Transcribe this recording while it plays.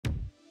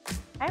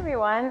Hi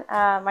everyone,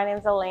 my name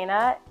is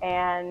Elena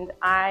and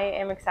I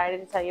am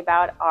excited to tell you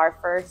about our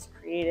first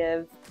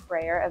creative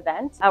prayer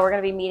event. We're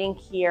going to be meeting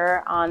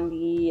here on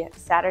the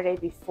Saturday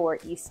before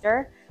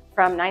Easter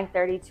from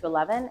 9:30 to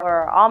 11.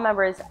 We're all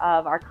members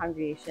of our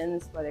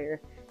congregations, whether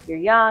you're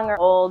young or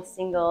old,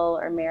 single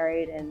or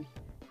married and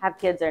have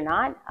kids or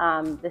not.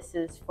 This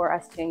is for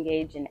us to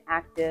engage in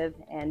active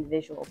and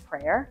visual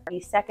prayer. The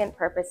second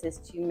purpose is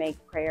to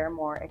make prayer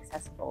more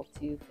accessible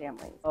to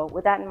families. So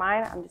with that in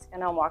mind, I'm just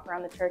gonna walk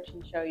around the church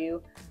and show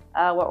you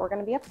what we're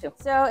gonna be up to.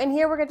 So in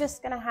here, we're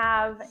just gonna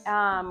have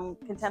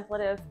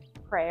contemplative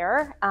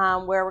prayer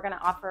where we're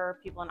gonna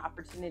offer people an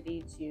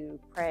opportunity to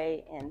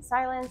pray in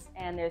silence,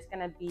 and there's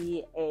gonna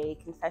be a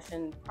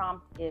confession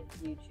prompt if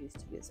you choose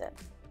to use it.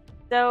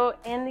 So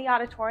in the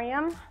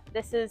auditorium,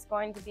 this is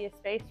going to be a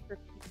space for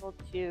people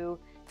to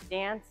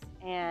dance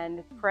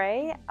and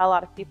pray. A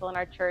lot of people in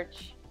our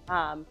church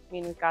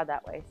commune with God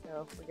that way,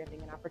 so we're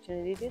giving an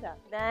opportunity to do that.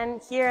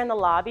 Then here in the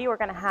lobby, we're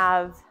gonna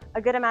have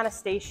a good amount of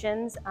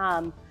stations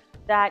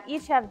that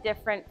each have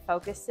different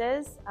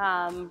focuses,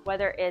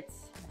 whether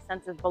it's a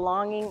sense of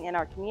belonging in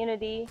our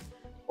community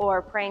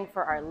or praying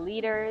for our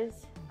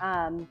leaders.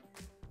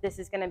 This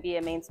is gonna be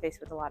a main space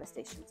with a lot of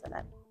stations in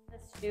it.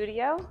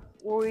 Studio,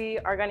 we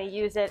are going to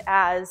use it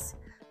as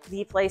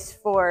the place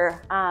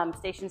for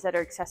stations that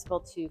are accessible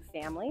to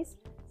families.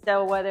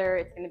 So whether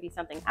it's going to be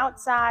something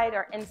outside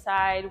or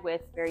inside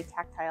with very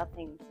tactile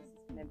things, this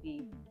is going to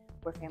be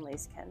where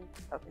families can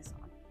focus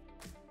on.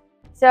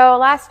 So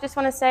last, just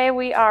want to say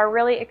we are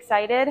really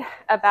excited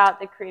about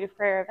the Creative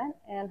Prayer event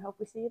and hope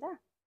we see you there.